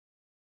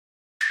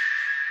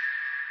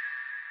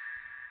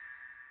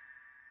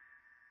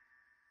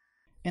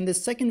In the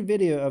second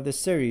video of the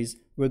series,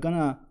 we're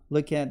gonna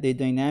look at the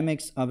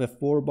dynamics of a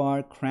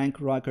 4-bar crank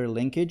rocker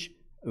linkage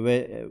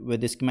with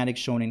the schematic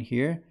shown in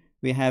here.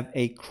 We have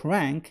a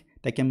crank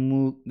that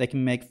can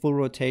make full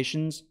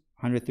rotations,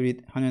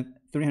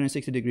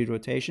 360 degree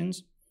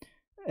rotations.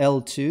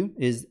 L2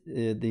 is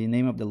the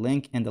name of the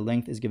link, and the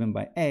length is given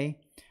by A.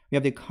 We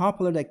have the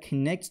coupler that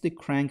connects the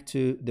crank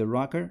to the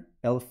rocker,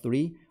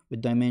 L3,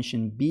 with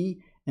dimension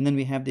B. And then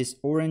we have this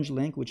orange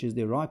link, which is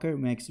the rocker,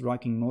 makes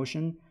rocking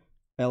motion,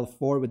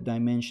 L4 with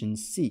dimension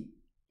C.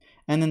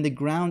 And then the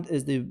ground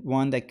is the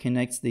one that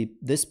connects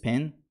this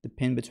pin, the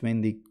pin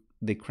between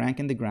the crank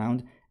and the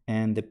ground,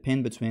 and the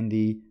pin between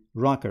the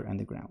rocker and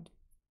the ground,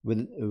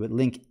 with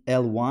link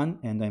L1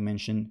 and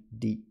dimension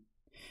D.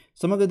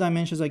 Some of the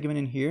dimensions are given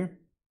in here,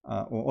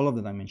 or all of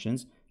the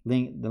dimensions.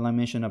 The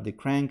dimension of the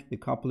crank, the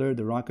coupler,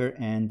 the rocker,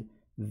 and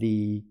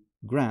the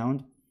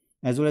ground,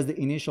 as well as the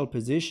initial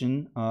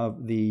position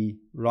of the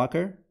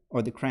rocker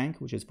or the crank,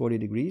 which is 40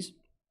 degrees.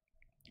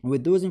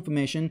 With those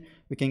information,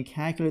 we can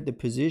calculate the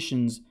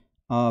positions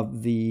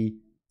of the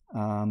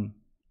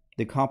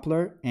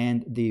coupler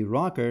and the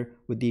rocker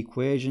with the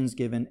equations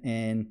given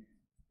in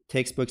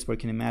textbooks for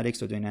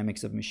kinematics or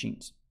dynamics of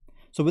machines.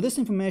 So with this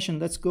information,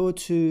 let's go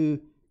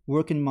to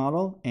working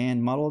model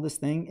and model this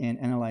thing and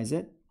analyze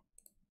it.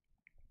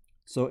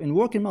 So in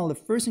working model, the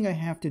first thing I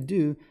have to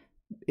do,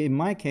 in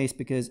my case,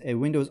 because a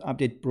Windows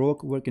update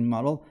broke working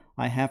model,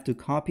 I have to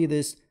copy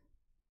this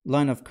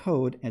line of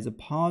code as a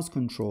pause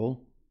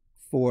control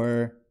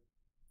for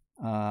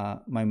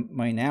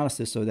my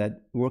analysis, so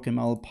that working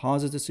model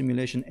pauses the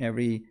simulation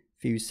every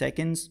few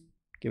seconds,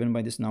 given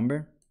by this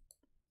number.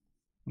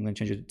 I'm going to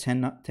change it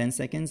to 10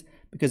 seconds,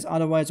 because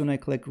otherwise when I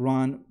click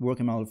run,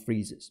 working model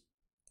freezes.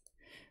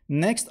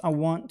 Next, I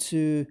want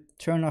to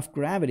turn off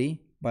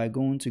gravity by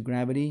going to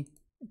gravity,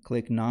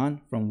 click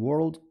none from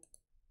world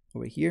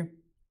over here,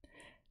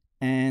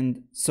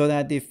 and so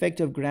that the effect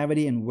of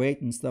gravity and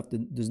weight and stuff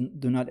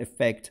do not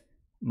affect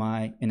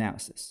my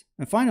analysis.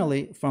 And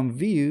finally, from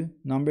view,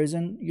 numbers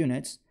and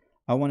units,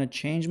 I want to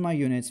change my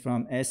units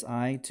from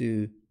SI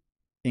to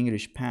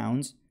English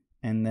pounds,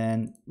 and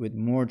then with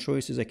more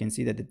choices I can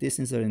see that the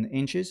distance are in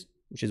inches,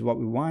 which is what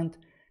we want.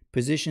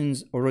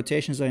 Positions or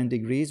rotations are in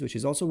degrees, which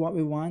is also what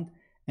we want,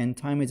 and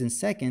time is in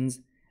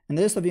seconds. And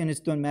the rest of the units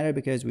don't matter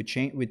because we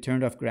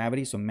turned off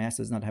gravity, so mass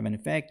does not have an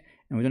effect,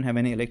 and we don't have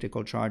any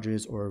electrical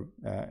charges or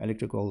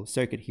electrical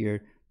circuit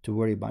here to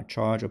worry about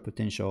charge or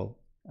potential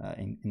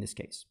in this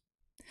case.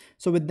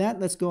 So with that,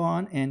 let's go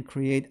on and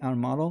create our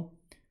model.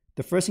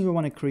 The first thing we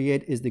want to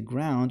create is the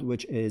ground,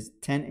 which is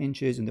 10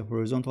 inches in the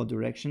horizontal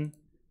direction.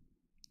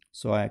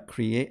 So I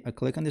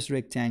click on this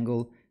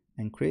rectangle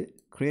and create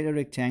a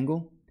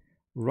rectangle.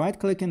 Right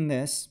click in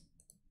this,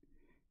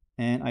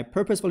 and I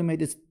purposefully made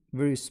this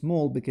very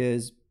small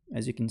because,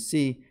 as you can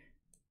see,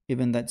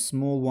 even that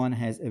small one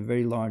has a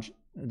very large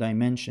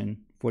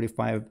dimension,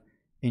 45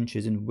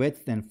 inches in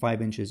width and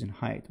 5 inches in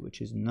height,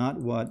 which is not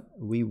what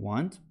we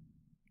want.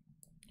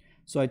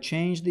 So I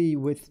change the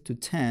width to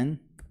 10,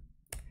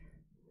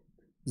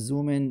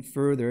 zoom in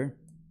further,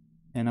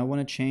 and I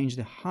want to change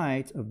the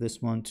height of this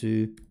one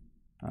to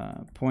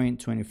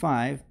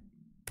 0.25.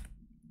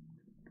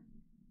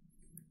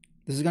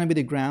 This is going to be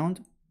the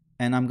ground,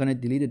 and I'm going to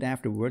delete it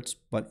afterwards,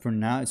 but for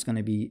now it's going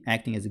to be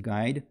acting as a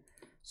guide.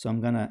 So I'm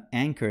going to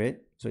anchor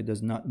it so it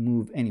does not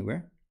move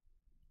anywhere.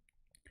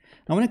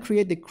 I want to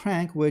create the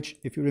crank, which,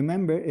 if you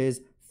remember,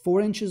 is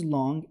 4 inches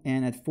long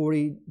and at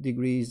 40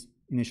 degrees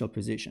initial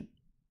position.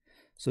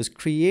 So let's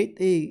create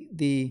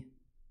the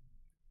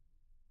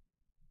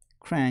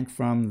crank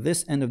from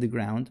this end of the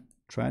ground.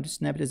 Try to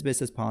snap it as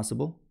best as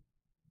possible.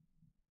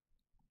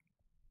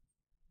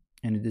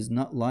 And it does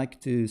not like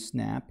to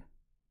snap,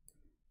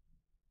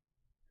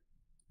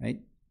 right?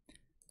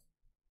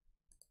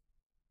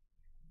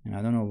 And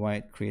I don't know why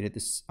it created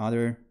this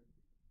other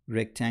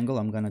rectangle.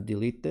 I'm going to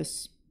delete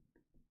this.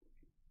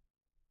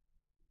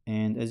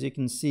 And as you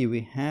can see, we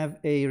have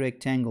a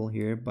rectangle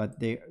here, but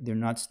they're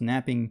not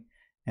snapping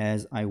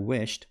as I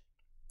wished.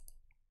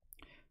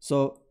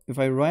 So if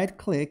I right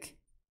click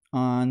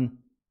on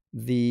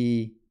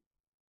the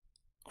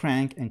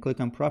crank and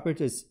click on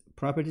properties,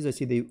 I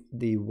see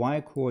the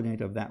Y coordinate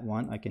of that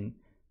one. I can,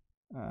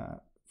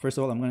 first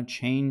of all, I'm going to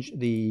change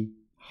the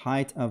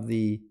height of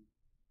the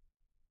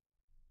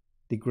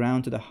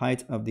ground to the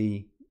height of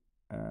the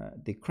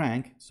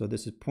crank. So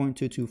this is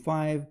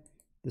 0.225,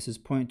 this is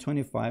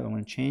 0.25. I'm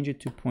going to change it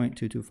to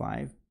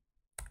 0.225.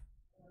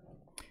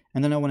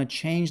 And then I want to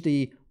change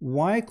the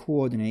Y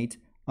coordinate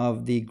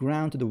of the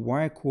ground to the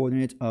Y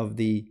coordinate of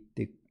the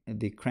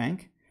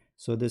crank.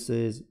 So this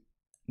is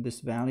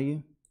this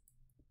value.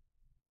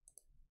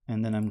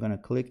 And then I'm going to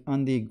click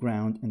on the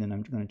ground, and then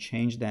I'm going to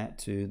change that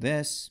to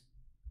this.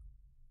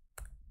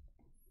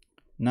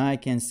 Now I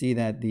can see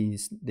that the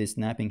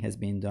snapping has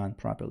been done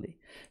properly.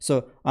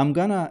 So I'm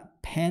going to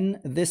pen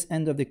this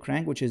end of the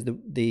crank, which is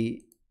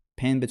the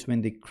pen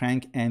between the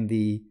crank and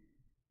the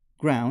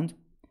ground.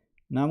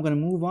 Now I'm going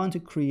to move on to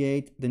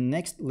create the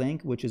next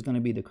link, which is going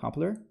to be the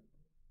coupler.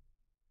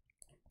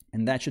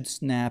 And that should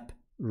snap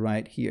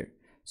right here.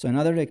 So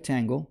another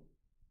rectangle,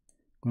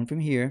 going from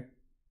here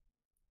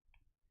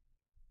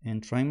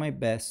and trying my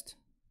best.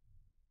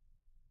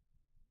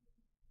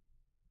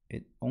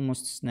 It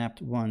almost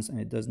snapped once and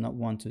it does not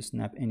want to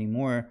snap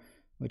anymore,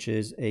 which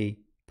is a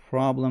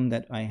problem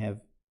that I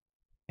have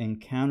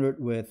encountered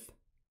with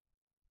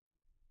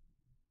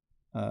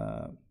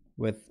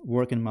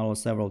working model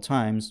several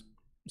times.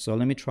 So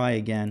let me try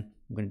again.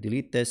 I'm going to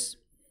delete this.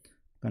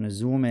 I'm going to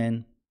zoom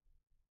in.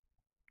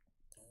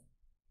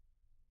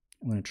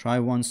 I'm going to try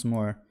once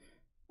more.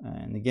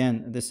 And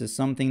again, this is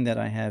something that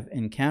I have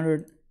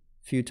encountered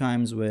a few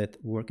times with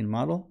working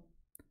model.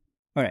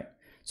 All right,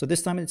 so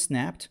this time it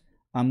snapped.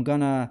 I'm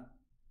gonna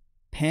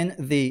pin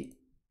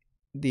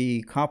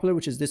the coupler,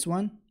 which is this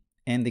one,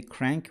 and the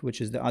crank,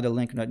 which is the other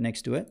link right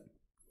next to it,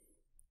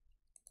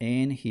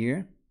 in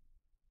here.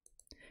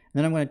 And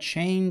then I'm going to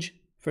change.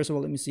 First of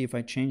all, let me see if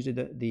I changed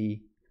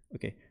the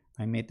okay,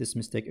 I made this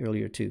mistake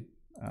earlier too.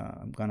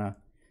 I'm gonna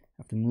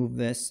have to move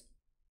this.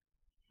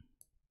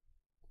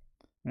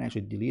 I'm gonna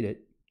actually delete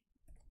it.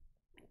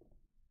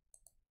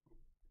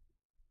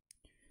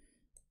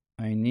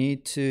 I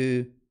need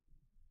to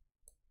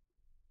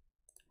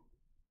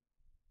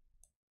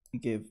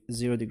give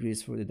 0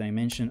 degrees for the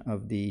dimension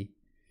of the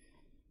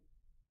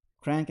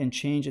crank and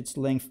change its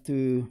length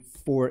to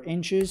 4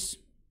 inches.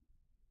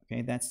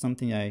 Okay, that's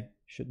something I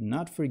should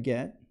not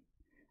forget.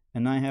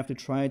 And I have to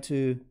try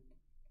to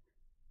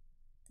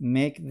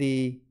make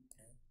the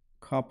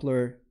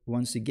coupler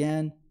once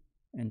again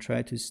and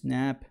try to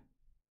snap,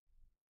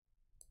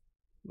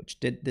 which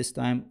did this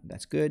time.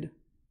 That's good.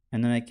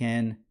 And then I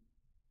can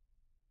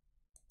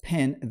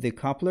pin the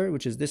coupler,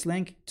 which is this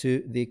link,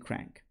 to the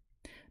crank.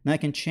 Now I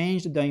can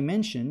change the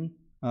dimension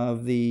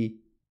of the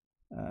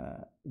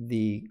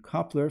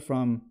coupler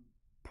from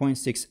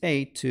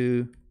 0.68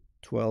 to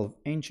 12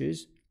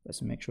 inches.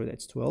 Let's make sure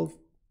that's 12.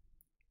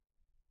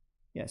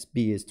 Yes,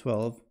 B is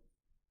 12.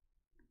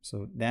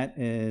 So that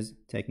is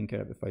taken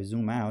care of. If I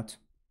zoom out,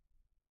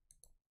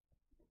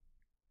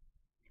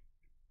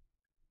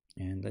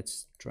 and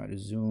let's try to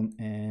zoom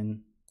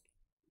in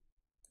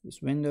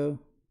this window.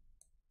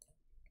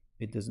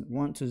 It doesn't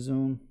want to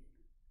zoom.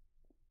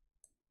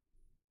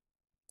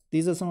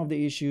 These are some of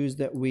the issues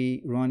that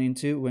we run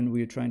into when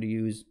we're trying to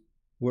use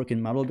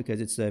working model, because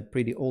it's a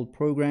pretty old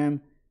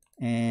program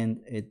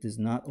and it does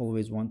not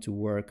always want to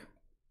work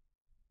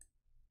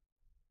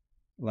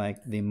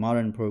like the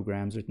modern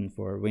programs written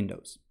for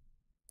Windows.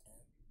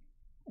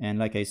 And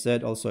like I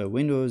said, also a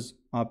Windows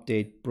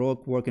update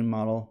broke working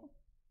model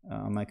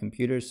on my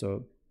computer,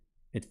 so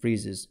it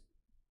freezes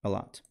a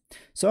lot.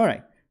 So all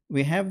right,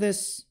 we have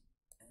these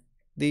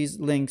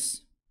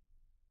links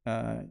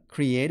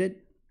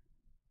created.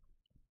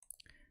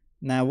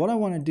 Now what I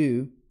want to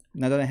do,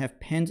 now that I have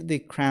pinned the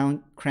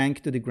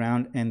crank to the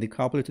ground and the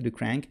coupler to the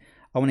crank,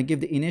 I want to give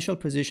the initial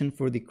position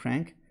for the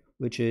crank,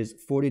 which is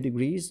 40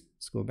 degrees.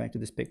 Let's go back to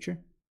this picture.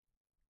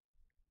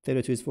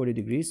 32 is 40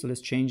 degrees. So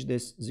let's change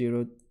this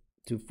 0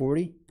 to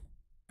 40.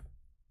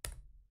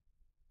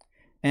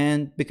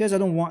 And because I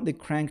don't want the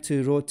crank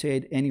to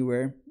rotate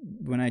anywhere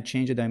when I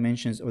change the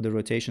dimensions or the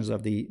rotations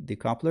of the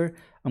coupler,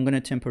 I'm going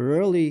to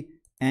temporarily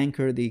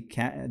anchor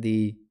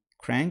the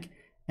crank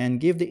and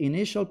give the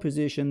initial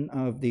position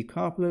of the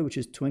coupler, which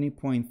is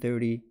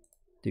 20.30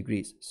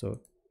 degrees. So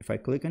if I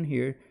click on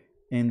here,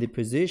 in the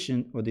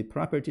position or the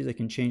properties, I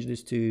can change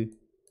this to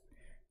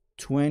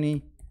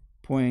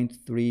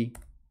 20.3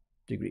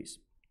 degrees.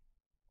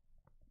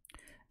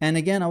 And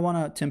again, I want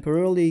to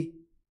temporarily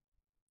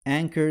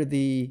anchor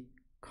the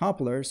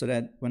coupler so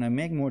that when I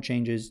make more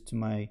changes to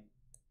my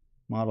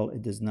model,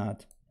 it does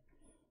not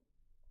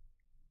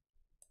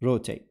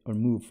rotate or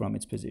move from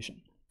its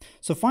position.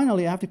 So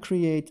finally, I have to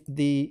create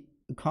the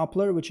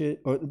coupler, which is,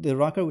 or the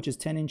rocker, which is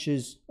 10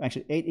 inches,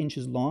 actually 8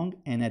 inches long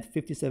and at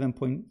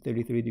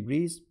 57.33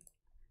 degrees.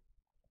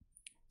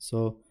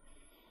 So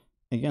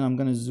again, I'm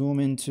going to zoom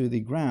into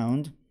the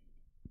ground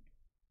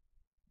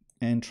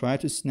and try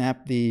to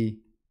snap the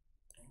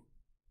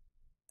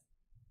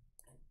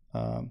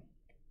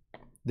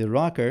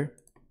rocker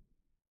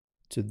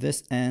to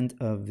this end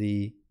of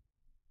the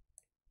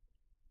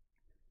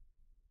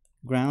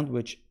ground,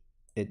 which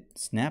it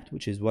snapped,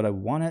 which is what I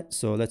wanted.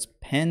 So let's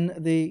pin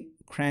the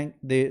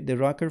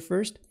rocker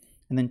first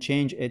and then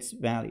change its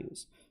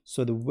values.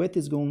 So the width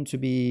is going to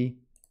be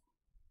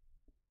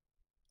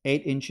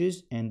 8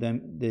 inches and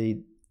then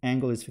the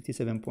angle is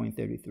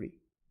 57.33.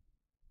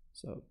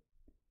 So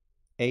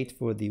 8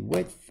 for the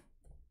width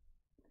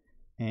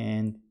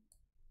and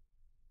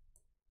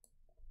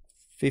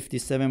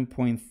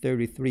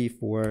 57.33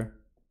 for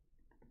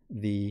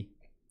the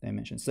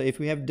dimension. So if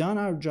we have done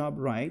our job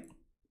right,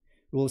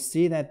 we'll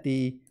see that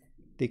the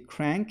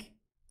crank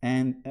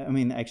and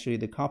actually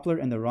the coupler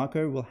and the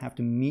rocker will have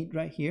to meet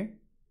right here.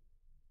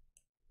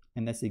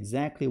 And that's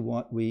exactly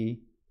what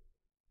we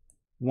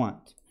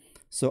want.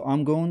 So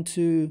I'm going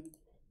to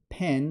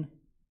pin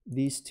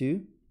these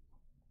two.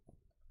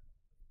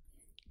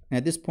 And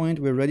at this point,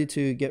 we're ready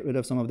to get rid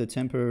of some of the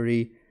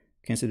temporary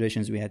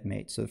considerations we had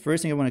made. So the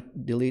first thing I want to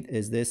delete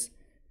is this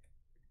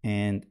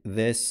and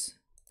this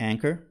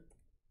anchor.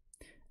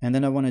 And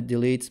then I want to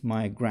delete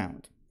my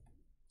ground.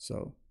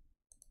 So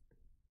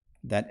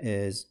that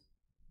is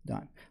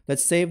done.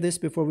 Let's save this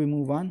before we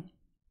move on.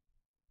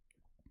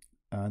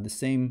 The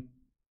same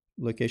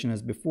location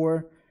as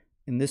before.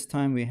 In this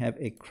time we have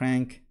a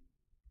crank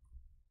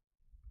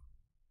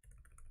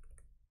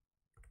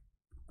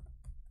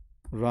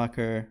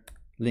rocker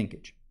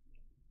linkage.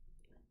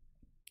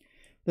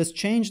 Let's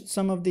change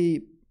some of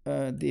the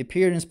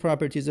appearance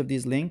properties of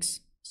these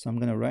links. So I'm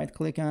going to right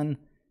click on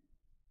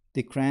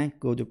the crank,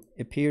 go to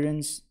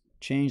appearance,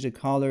 change the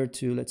color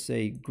to, let's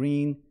say,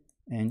 green,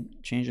 and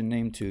change the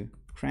name to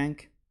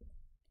crank.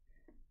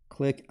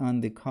 Click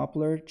on the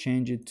coupler,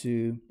 change it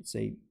to, let's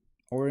say,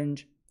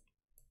 orange,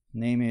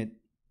 name it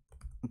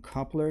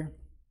coupler,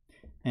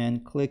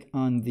 and click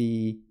on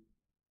the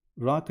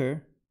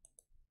rocker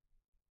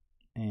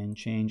and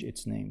change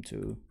its name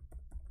to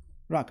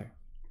rocker.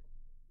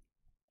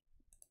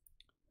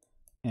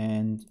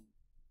 And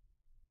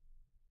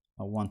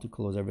I want to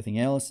close everything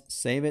else,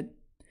 save it.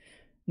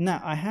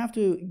 Now I have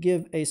to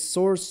give a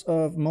source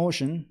of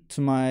motion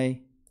to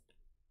my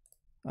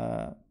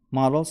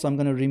model, so I'm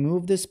going to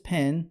remove this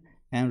pin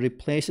and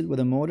replace it with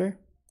a motor.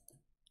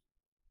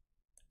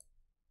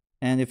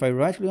 And if I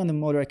right click on the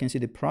motor, I can see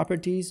the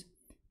properties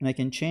and I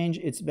can change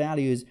its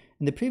values.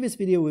 In the previous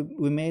video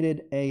we made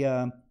it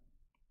a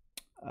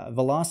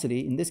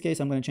velocity. In this case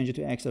I'm going to change it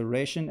to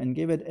acceleration and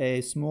give it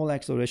a small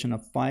acceleration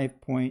of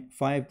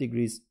 5.5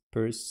 degrees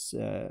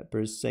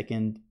per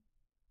second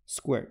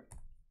squared.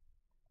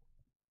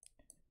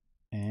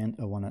 And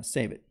I want to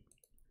save it.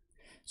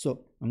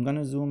 So I'm going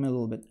to zoom a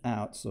little bit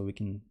out so we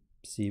can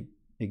see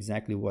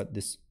exactly what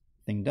this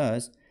thing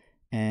does.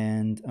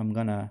 And I'm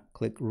going to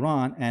click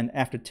run, and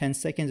after 10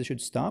 seconds it should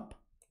stop.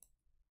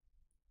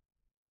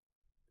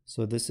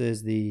 So this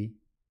is the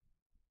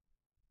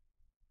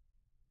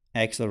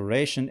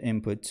acceleration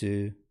input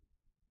to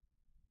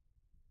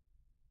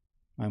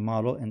my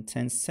model in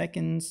 10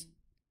 seconds.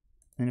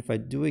 And if I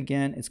do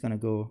again, it's going to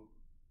go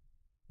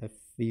a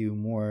few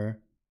more.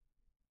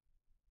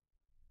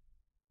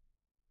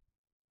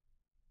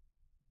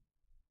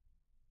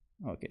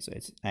 Okay, so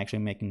it's actually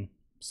making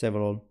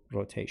several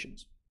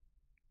rotations.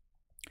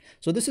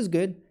 So this is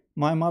good.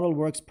 My model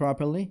works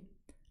properly.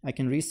 I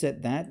can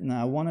reset that.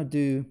 Now I want to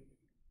do,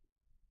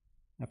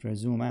 after I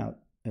zoom out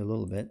a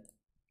little bit,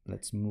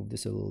 let's move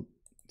this a little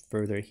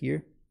further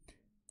here.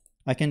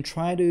 I can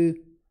try to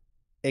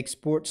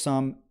export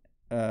some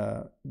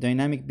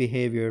dynamic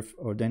behavior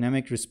or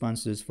dynamic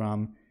responses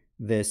from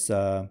this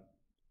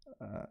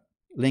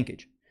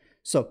linkage.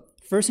 So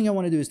first thing I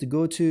want to do is to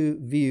go to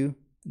view,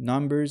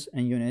 numbers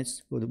and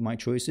units, go to my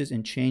choices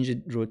and change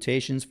the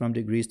rotations from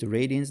degrees to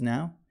radians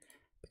now,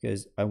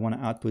 because I want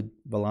to output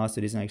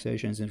velocities and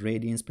accelerations in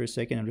radians per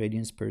second and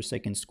radians per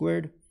second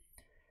squared.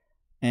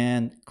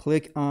 And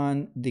click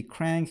on the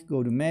crank,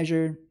 go to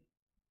measure,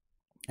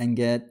 and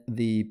get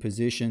the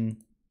position,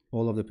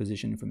 all of the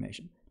position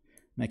information.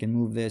 And I can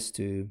move this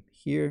to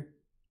here.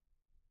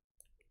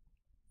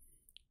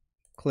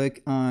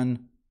 Click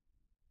on,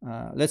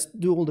 let's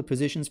do all the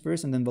positions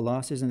first and then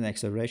velocities and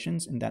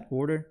accelerations in that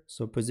order.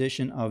 So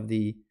position of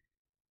the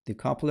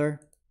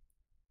coupler,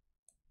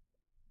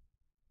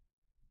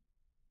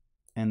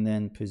 and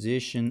then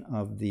position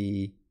of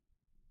the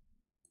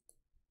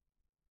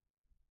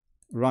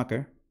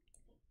rocker.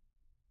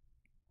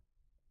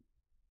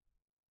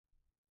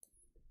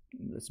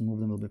 Let's move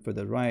them a little bit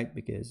further right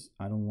because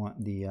I don't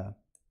want the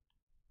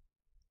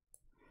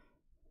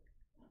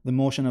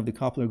motion of the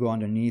coupler go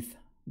underneath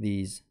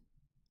these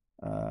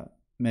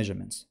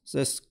measurements. So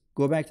let's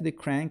go back to the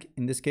crank.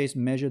 In this case,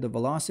 measure the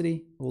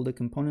velocity, all the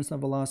components of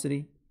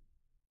velocity.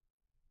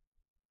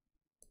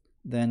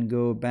 Then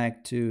go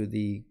back to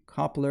the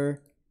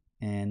coupler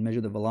and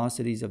measure the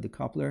velocities of the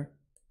coupler.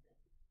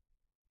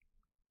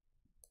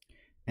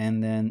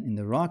 And then in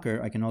the rocker,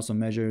 I can also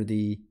measure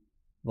the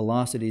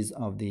velocities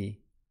of the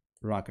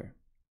rocker.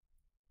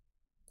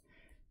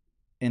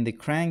 In the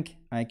crank,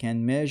 I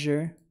can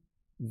measure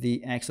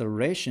the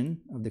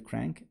acceleration of the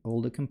crank,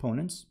 all the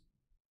components,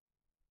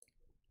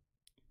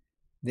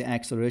 the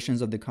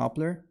accelerations of the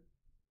coupler,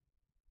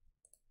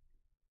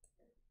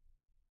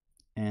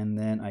 and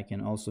then I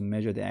can also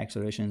measure the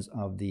accelerations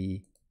of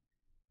the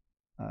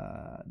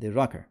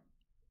rocker.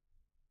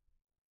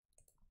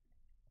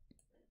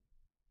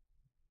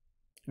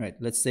 All right,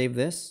 let's save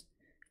this.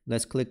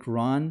 Let's click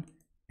run,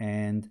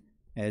 and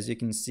as you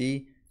can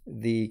see,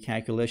 the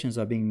calculations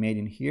are being made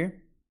in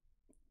here,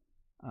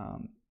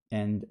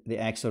 and the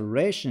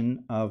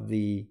acceleration of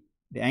the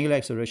angular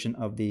acceleration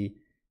of the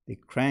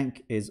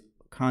crank is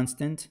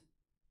constant.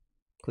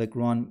 Click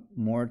run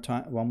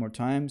one more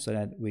time so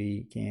that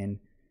we can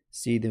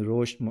see the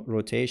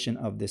rotation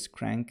of this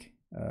crank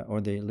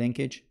or the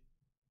linkage,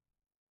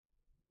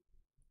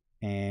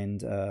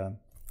 and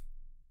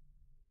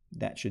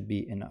that should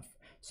be enough.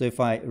 So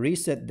if I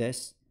reset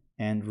this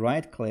and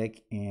right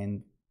click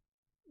and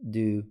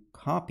do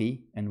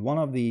copy, and one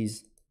of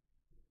these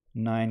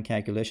 9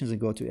 calculations and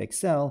go to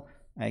Excel,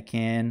 I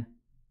can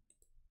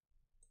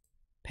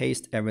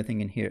paste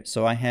everything in here.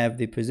 So I have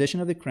the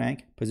position of the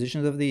crank,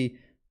 position of the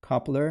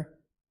coupler,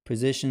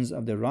 positions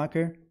of the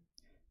rocker.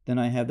 Then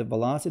I have the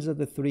velocities of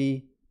the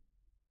three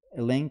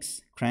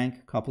links,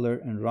 crank, coupler,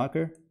 and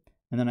rocker.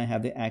 And then I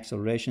have the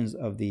accelerations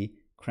of the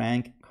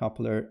crank,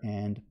 coupler,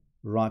 and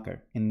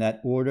rocker in that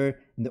order,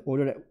 in the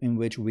order in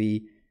which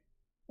we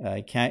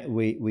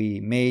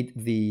made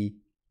the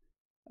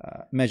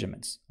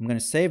measurements. I'm going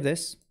to save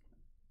this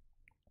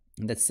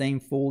in that same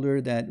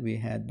folder that we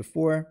had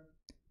before.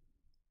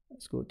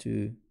 Let's go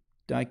to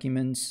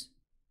Documents,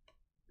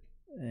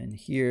 and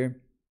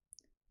here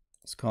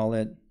let's call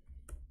it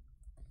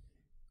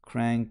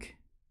crank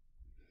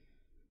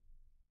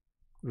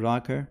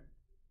rocker.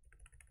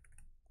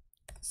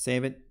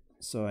 Save it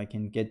so I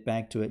can get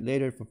back to it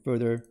later for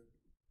further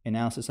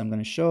analysis. I'm going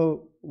to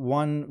show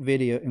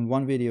in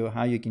one video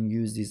how you can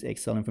use this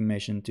Excel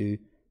information to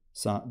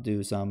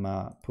do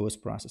some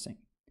post-processing.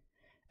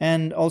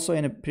 And also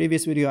in a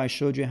previous video I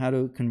showed you how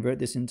to convert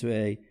this into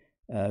a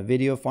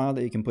video file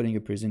that you can put in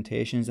your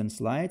presentations and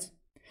slides.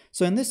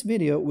 So in this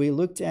video we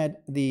looked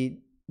at the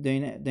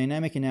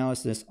dynamic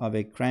analysis of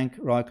a crank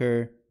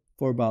rocker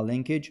 4-bar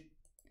linkage.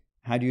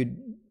 How do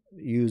you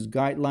use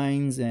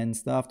guidelines and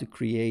stuff to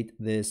create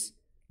this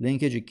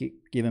linkage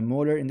given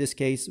motor? In this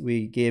case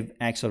we give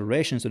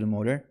accelerations to the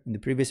motor. In the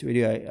previous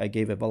video I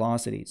gave a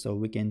velocity, so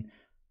we can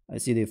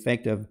see the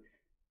effect of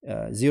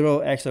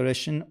zero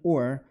acceleration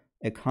or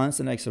a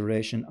constant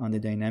acceleration on the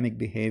dynamic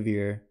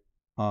behavior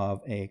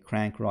of a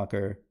crank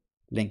rocker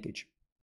linkage.